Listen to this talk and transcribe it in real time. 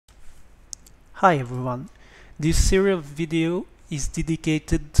Hi everyone, this series of video is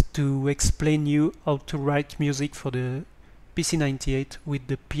dedicated to explain you how to write music for the PC-98 with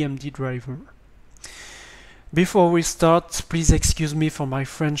the PMD driver. Before we start, please excuse me for my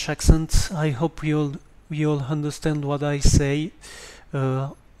French accent. I hope you'll understand what I say.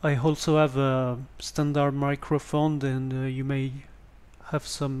 I also have a standard microphone and you may have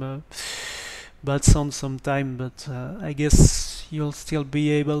some bad sound sometime, but I guess you'll still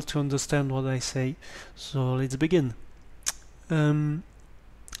be able to understand what I say. So let's begin. PMD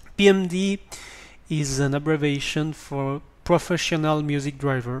is an abbreviation for Professional Music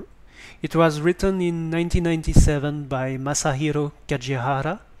Driver. It was written in 1997 by Masahiro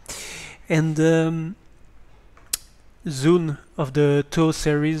Kajihara, and Zune of the Toho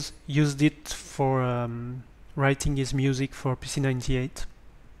series used it for writing his music for PC-98.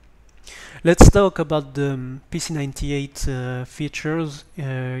 Let's talk about the PC-98 features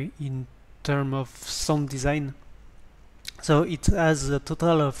in terms of sound design. So it has a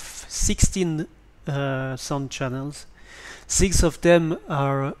total of 16 sound channels. 6 of them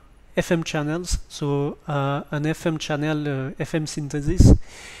are FM channels. So an FM channel, FM synthesis,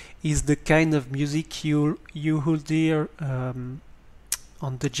 is the kind of music you would hear on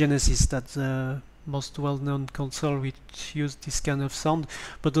the Genesis, that's the most well-known console which used this kind of sound,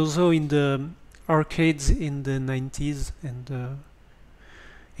 but also in the arcades in the 90s and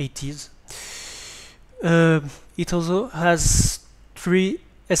 80s. It also has 3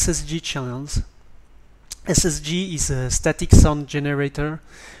 SSG channels. SSG is a static sound generator.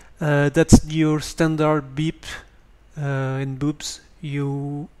 That's your standard beep and boops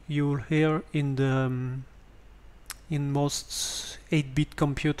you'll hear in the in most 8-bit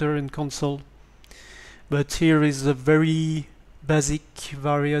computer and console. But here is a very basic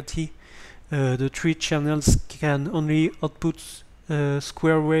variety. The 3 channels can only output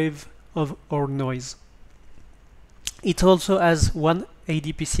square wave or noise. It also has 1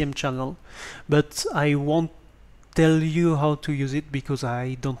 ADPCM channel, but I won't tell you how to use it because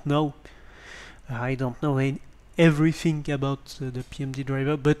I don't know. I don't know everything about the PMD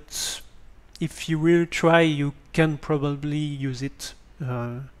driver, but if you will try, you can probably use it.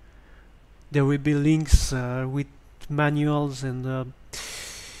 There will be links with manuals and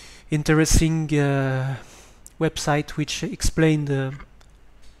interesting website which explain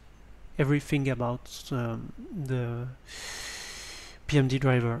everything about the PMD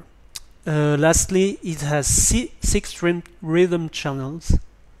driver. Lastly, it has 6 rhythm channels.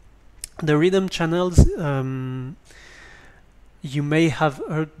 The rhythm channels, you may have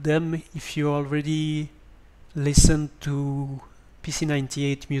heard them if you already listened to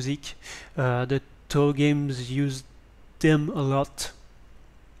PC-98 music. The Toho games use them a lot.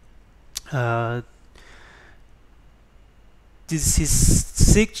 This is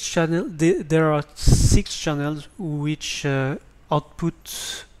 6 channel. There are 6 channels which can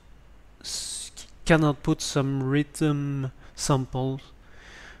output some rhythm samples,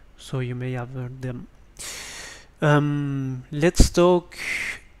 so you may have heard them. Let's talk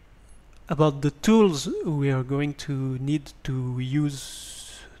about the tools we are going to need to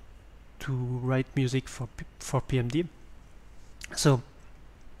use to write music for PMD. So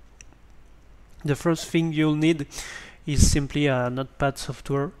the first thing you'll need is simply a Notepad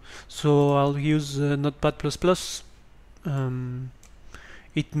software. So I'll use Notepad++.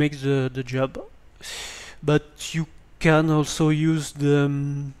 It makes the job, but you can also use the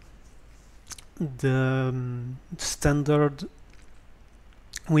standard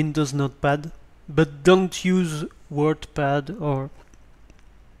Windows Notepad, but don't use WordPad or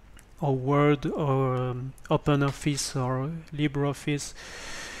Word or OpenOffice or LibreOffice,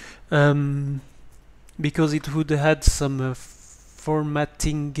 because it would add some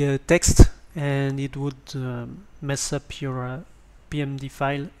formatting text and it would mess up your PMD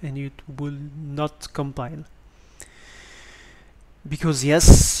file and it will not compile. Because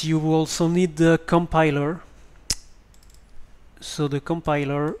yes, you also need the compiler. So the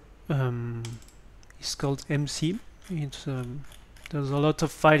compiler is called MC. It's there's a lot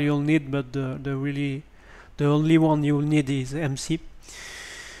of file you'll need, but the only one you'll need is MC.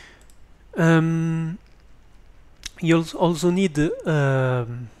 You'll also need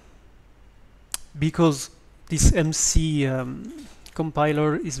because this MC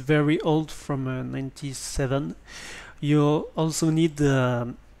compiler is very old, from 97. You also need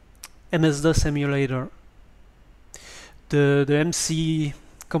the MS-DOS emulator. The MC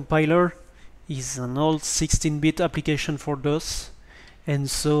compiler is an old 16-bit application for DOS, and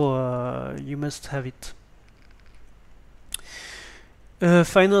so you must have it.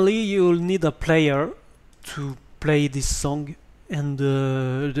 Finally, you'll need a player to play this song, and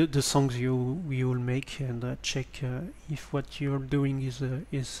the songs you will make, and check if what you're doing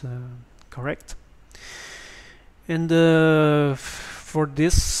is correct. And for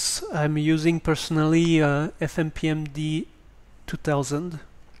this, I'm using personally FMPMD 2000,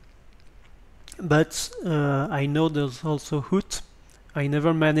 but I know there's also Hoot. I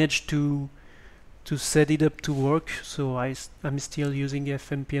never managed to set it up to work, so I'm still using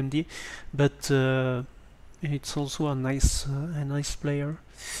FMPMD, but it's also a nice player.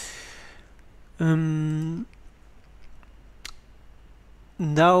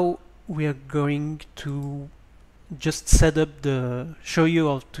 Now we are going to just show you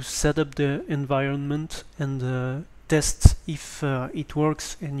how to set up the environment and test if it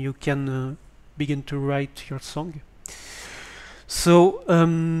works, and you can begin to write your song. So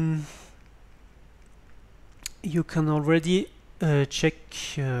you can already check.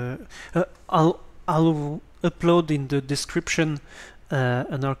 I'll upload in the description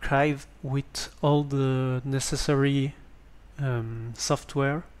an archive with all the necessary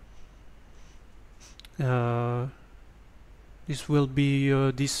software. This will be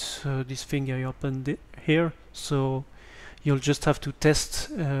this thing I opened here, so you'll just have to test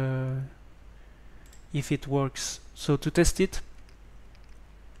if it works. So to test it,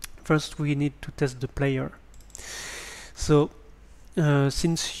 first we need to test the player. So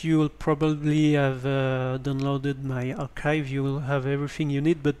since you will probably have downloaded my archive, you will have everything you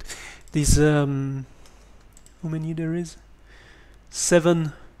need, but these how many there is?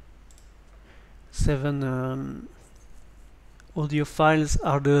 Seven audio files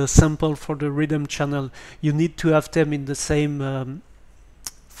are the sample for the rhythm channel. You need to have them in the same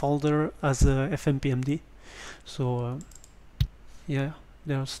folder as FMPMD. So yeah,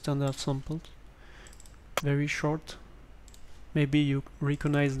 they are standard samples, very short. Maybe you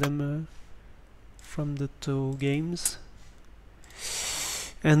recognize them from the two games.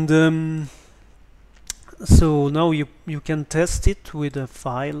 And so now you can test it with a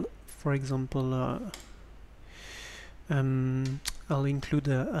file. For example, I'll include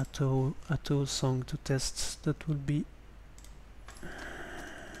a Atto song to test. That would be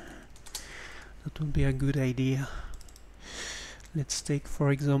a good idea. Let's take,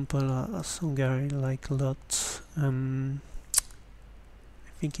 for example, a song I like a lot. I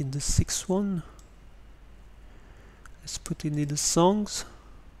think in the 6th one. Let's put it in the songs.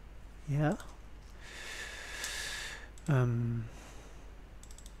 Yeah.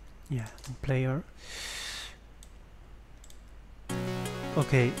 Yeah, player.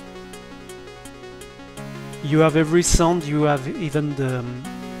 Okay. You have every sound. You have even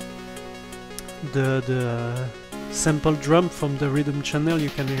the sample drum from the rhythm channel. You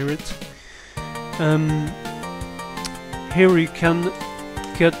can hear it. Here you can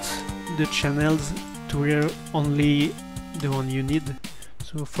cut the channels to hear only the one you need.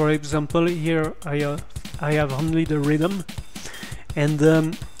 So for example, here I have only the rhythm,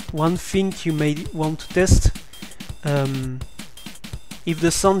 and one thing you may want to test, if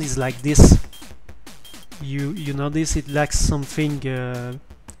the sound is like this, you notice it lacks something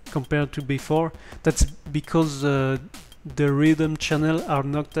compared to before. That's because the rhythm channel are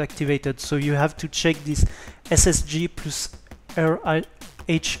not activated, so you have to check this SSG plus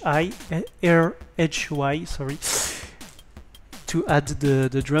RHY, sorry, to add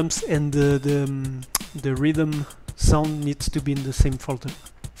the drums, and the rhythm sound needs to be in the same folder.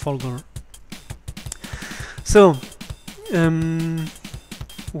 So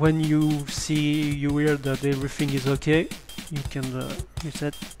when you hear that everything is okay, you can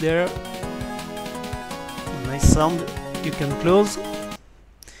reset there. Nice sound. You can close,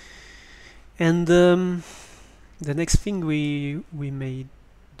 and the next thing we may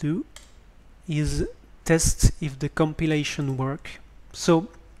do is test if the compilation works. So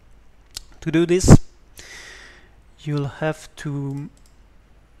to do this, you'll have to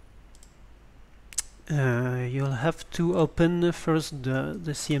open first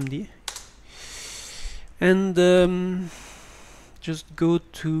the CMD, and just go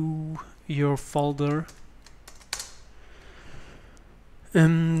to your folder.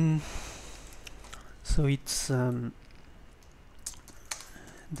 So it's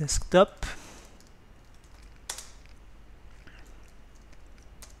desktop,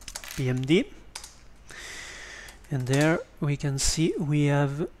 PMD, and there we can see we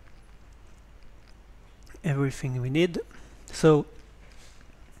have everything we need. So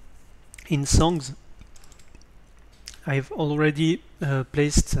in songs, I've already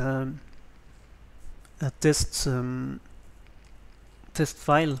placed a test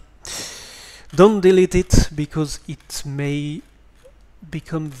file. Don't delete it, because it may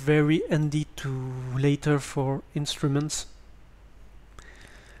become very handy to later for instruments.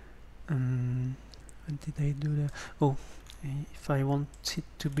 When did I do that? Oh, if I want it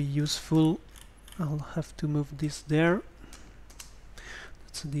to be useful, I'll have to move this there.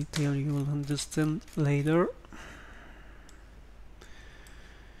 That's a detail you will understand later.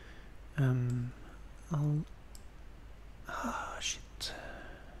 Shit.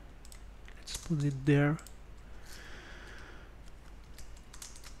 Let's put it there.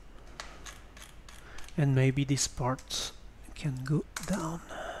 And maybe this part can go down.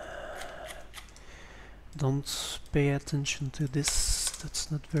 Don't pay attention to this,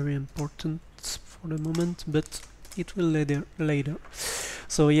 that's not very important for the moment, but it will later.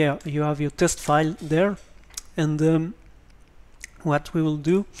 So yeah, you have your test file there, and what we will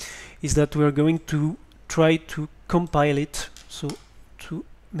do is that we are going to try to compile it. So to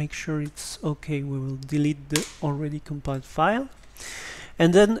make sure it's okay, we will delete the already compiled file,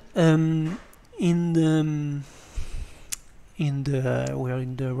 and then we are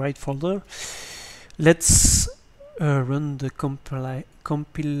in the right folder. Let's run the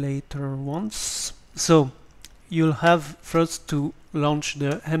compilator once. So you'll have first to launch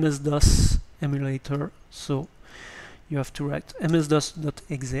the MS-DOS emulator. So you have to write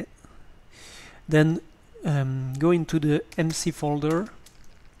msdos.exe. Then go into the MC folder,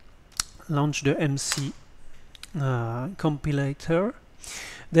 launch the MC compilator.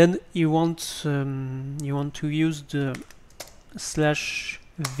 Then you want to use the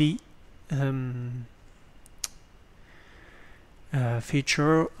 /v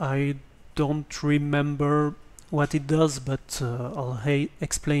feature. I don't remember what it does, but I'll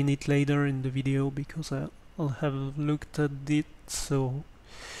explain it later in the video because I'll have looked at it, so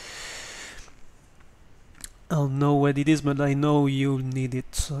I'll know what it is, but I know you'll need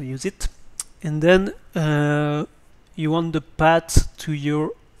it, so use it. And then you want the path to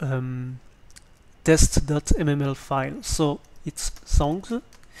your test.mml file. So it's songs //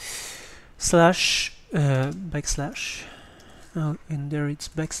 oh, and there it's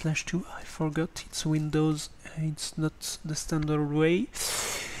 /2. I forgot it's Windows, it's not the standard way.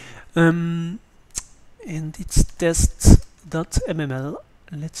 And it's test.mml.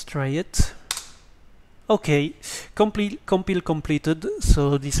 Let's try it. Okay, compile completed,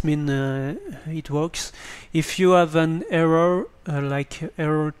 so this means it works. If you have an error like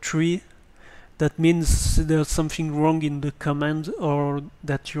error 3, that means there's something wrong in the command, or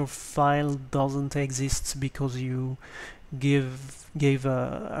that your file doesn't exist because you gave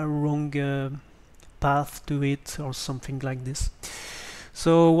a wrong path to it or something like this.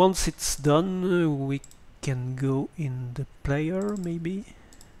 So once it's done, we can go in the player maybe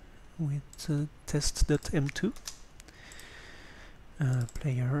with test.m2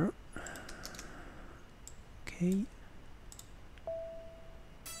 player. Okay,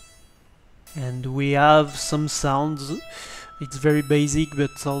 and we have some sounds. It's very basic,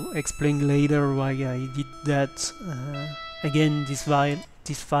 but I'll explain later why I did that. Again, this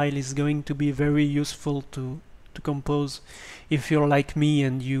file is going to be very useful to compose if you're like me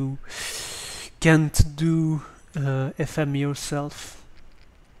and you can't do FM yourself.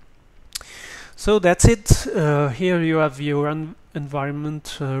 So that's it. Here you have your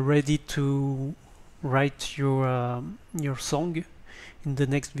environment ready to write your song. In the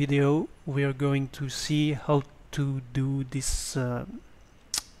next video we are going to see how to do this the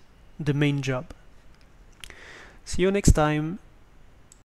main job. See you next time.